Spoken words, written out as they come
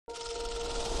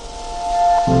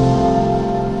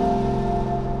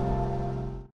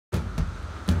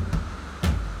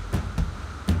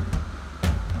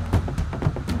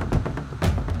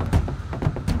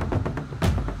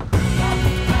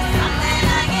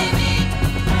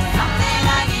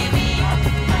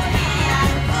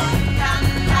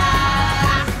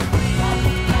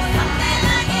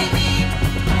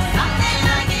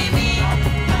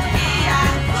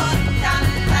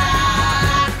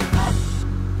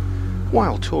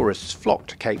While tourists flock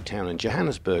to Cape Town and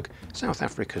Johannesburg, South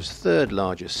Africa's third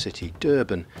largest city,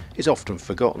 Durban, is often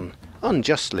forgotten,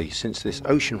 unjustly, since this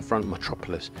oceanfront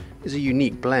metropolis is a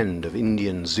unique blend of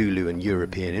Indian, Zulu and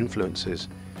European influences.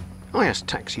 I asked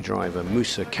taxi driver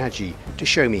Moosa Kajee to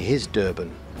show me his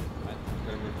Durban.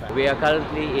 We are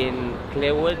currently in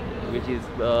Clearwood, which is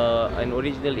an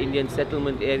original Indian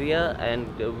settlement area, and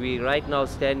we right now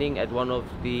standing at one of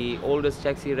the oldest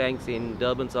taxi ranks in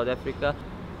Durban, South Africa.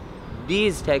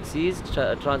 These taxis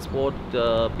transport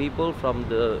people from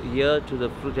here to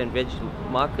the fruit and veg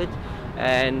market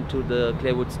and to the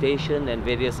Clearwood station and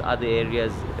various other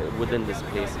areas within this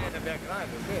place.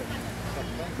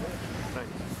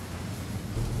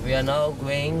 We are now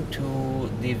going to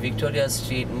the Victoria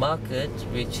Street Market,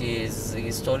 which is,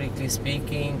 historically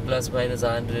speaking, plus minus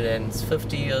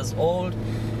 150 years old.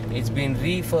 It's been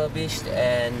refurbished,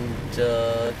 and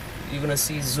you're going to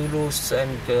see Zulus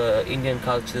and Indian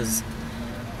cultures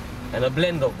and a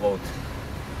blend of both.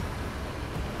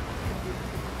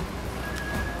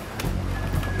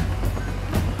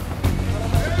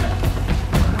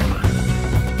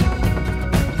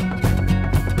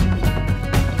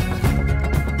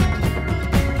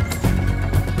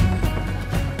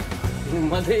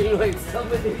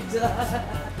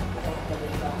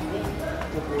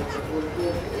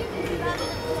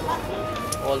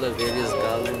 All the various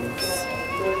garlands,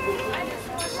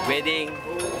 wedding,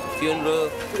 funeral,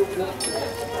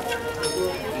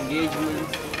 engagement.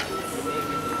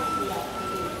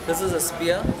 This is a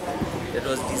spear that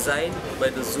was designed by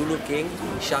the Zulu king,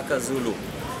 Shaka Zulu.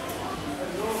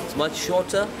 It's much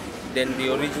shorter than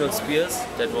the original spears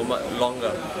that were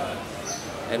longer.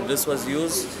 And this was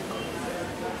used,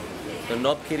 the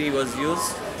knobkerrie was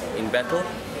used in battle,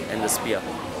 and the spear.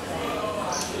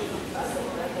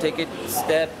 Take it,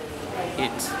 stab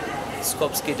it,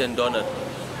 skopskit and donut.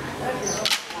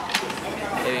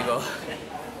 There we go.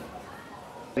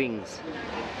 Rings.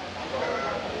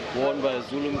 Worn by a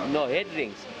Zulu, no, head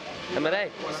rings. Am I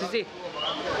right? See?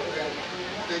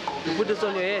 You put this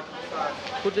on your head.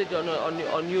 Put it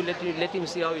on you, let him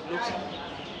see how it looks.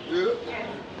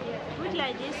 Put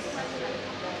like this.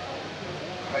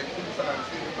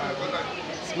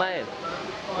 Smile.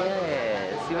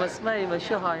 Yes, you must smile, you must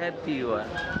show how happy you are.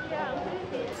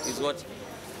 Is what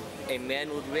a man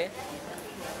would wear.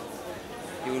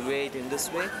 You would wear it in this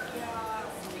way.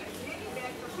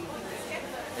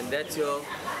 And that's your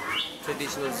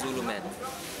traditional Zulu man.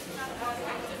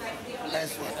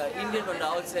 Nice one. Indian on the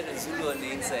outside and Zulu on the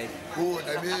inside. Good,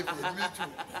 I mean, me too.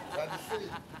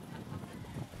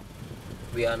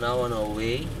 We are now on our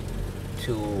way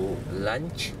to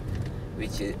lunch,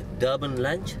 which is Durban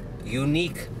lunch,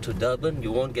 unique to Durban.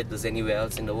 You won't get this anywhere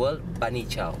else in the world. Bunny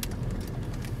chow.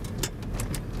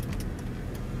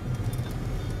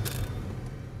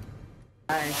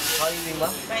 Hi, how are you doing, ma'am?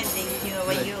 Fine, thank you. How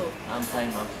are you? I'm fine,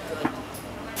 ma'am.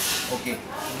 Okay,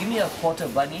 give me a quarter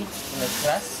bunny in a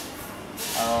crust,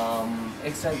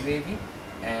 extra gravy,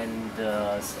 and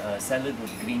salad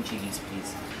with green chilies,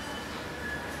 please.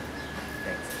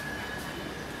 Thanks.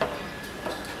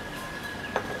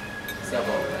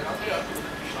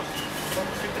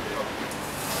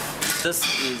 This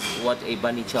is what a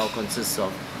bunny chow consists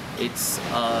of. It's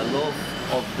a loaf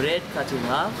of bread cut in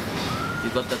half.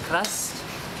 You got the crust,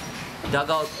 dug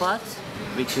out part,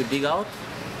 which you dig out,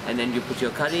 and then you put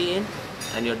your curry in,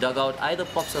 and your dug out either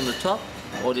pops on the top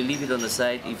or they leave it on the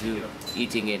side if you're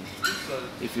eating in.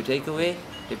 If you take away,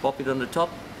 they pop it on the top,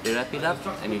 they wrap it up,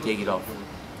 and you take it off.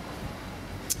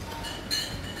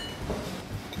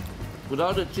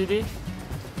 Without the chili,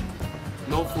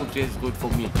 no food tastes good for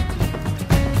me.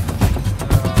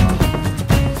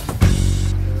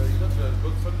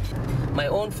 My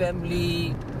own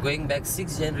family, going back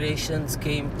 6 generations,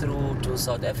 came through to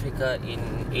South Africa in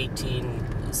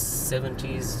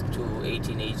 1870s to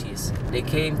 1880s. They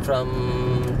came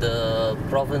from the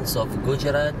province of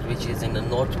Gujarat, which is in the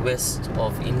northwest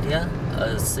of India,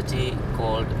 a city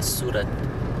called Surat.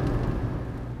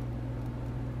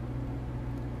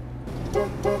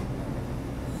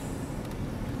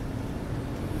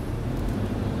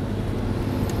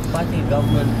 Party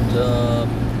government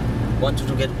wanted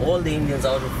to get all the Indians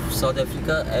out of South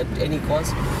Africa at any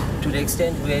cost, to the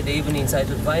extent where they even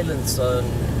incited violence on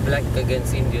black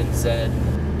against Indians, and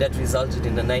that resulted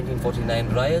in the 1949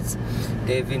 riots.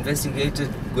 They've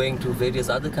investigated going to various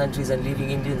other countries and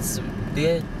leaving Indians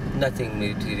there. Nothing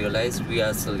materialized. We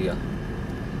are still here.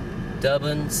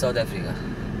 Durban, South Africa.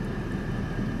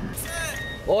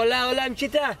 Hola,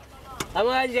 mchita.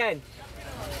 Amajan.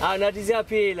 Natizia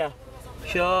pila.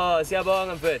 Sure,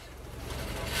 siyabonga mfethu.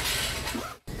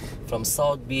 From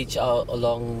South Beach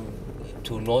along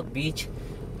to North Beach.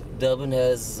 Durban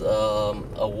has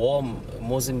a warm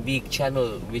Mozambique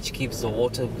channel which keeps the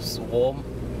waters warm,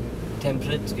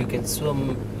 temperate. You can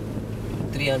swim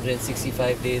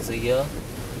 365 days a year.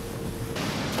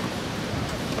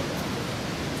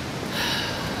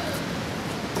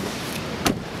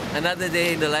 Another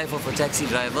day in the life of a taxi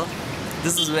driver.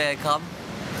 This is where I come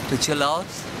to chill out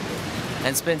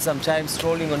and spend some time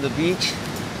strolling on the beach,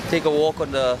 take a walk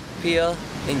on the pier,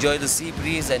 enjoy the sea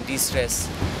breeze and de-stress.